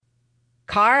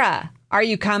Kara, are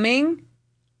you coming?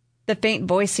 The faint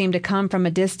voice seemed to come from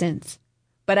a distance,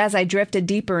 but as I drifted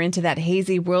deeper into that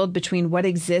hazy world between what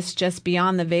exists just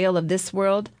beyond the veil of this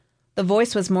world, the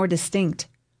voice was more distinct,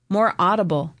 more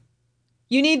audible.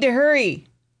 You need to hurry,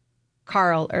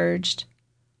 Carl urged.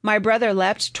 My brother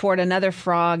leapt toward another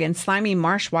frog, and slimy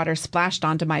marsh water splashed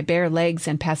onto my bare legs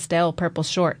and pastel purple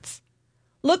shorts.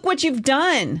 Look what you've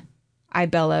done, I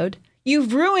bellowed.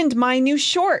 You've ruined my new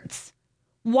shorts.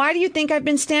 Why do you think I've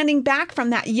been standing back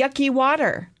from that yucky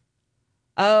water?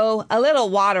 Oh, a little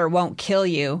water won't kill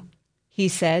you, he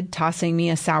said, tossing me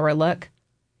a sour look.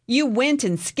 You went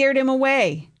and scared him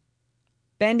away.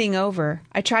 Bending over,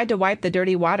 I tried to wipe the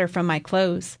dirty water from my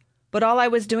clothes, but all I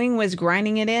was doing was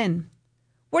grinding it in.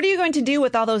 What are you going to do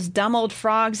with all those dumb old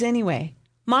frogs anyway?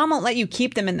 Mom won't let you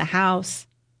keep them in the house.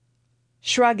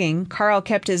 Shrugging, Carl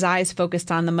kept his eyes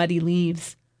focused on the muddy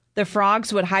leaves. The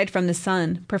frogs would hide from the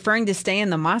sun, preferring to stay in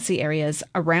the mossy areas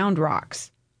around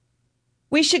rocks.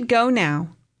 We should go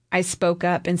now, I spoke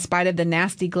up in spite of the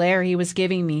nasty glare he was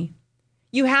giving me.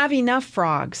 You have enough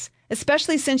frogs,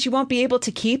 especially since you won't be able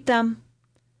to keep them.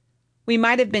 We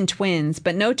might have been twins,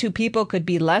 but no two people could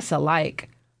be less alike.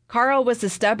 Carl was the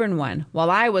stubborn one, while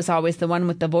I was always the one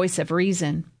with the voice of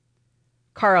reason.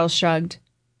 Carl shrugged.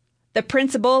 The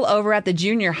principal over at the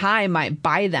junior high might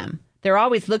buy them. They're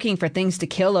always looking for things to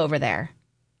kill over there.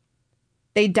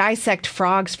 They dissect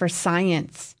frogs for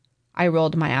science. I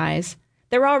rolled my eyes.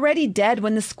 They're already dead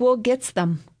when the school gets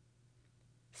them.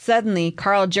 Suddenly,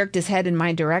 Carl jerked his head in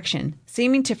my direction,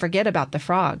 seeming to forget about the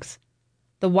frogs.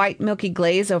 The white milky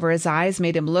glaze over his eyes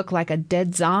made him look like a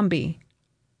dead zombie.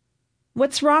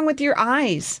 What's wrong with your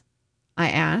eyes? I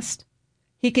asked.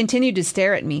 He continued to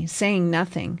stare at me, saying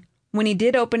nothing. When he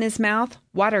did open his mouth,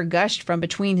 water gushed from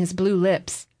between his blue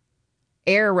lips.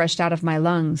 Air rushed out of my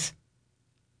lungs.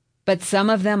 But some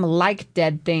of them like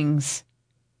dead things,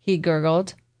 he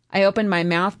gurgled. I opened my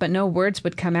mouth, but no words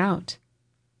would come out.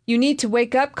 You need to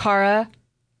wake up, Kara.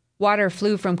 Water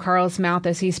flew from Carl's mouth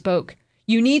as he spoke.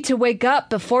 You need to wake up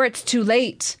before it's too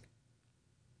late.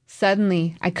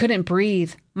 Suddenly, I couldn't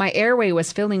breathe. My airway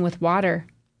was filling with water.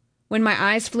 When my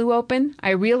eyes flew open,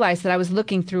 I realized that I was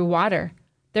looking through water.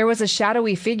 There was a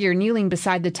shadowy figure kneeling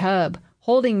beside the tub,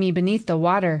 holding me beneath the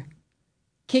water.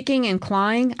 Kicking and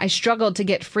clawing, I struggled to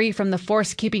get free from the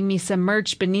force keeping me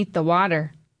submerged beneath the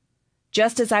water.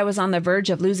 Just as I was on the verge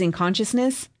of losing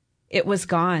consciousness, it was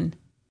gone.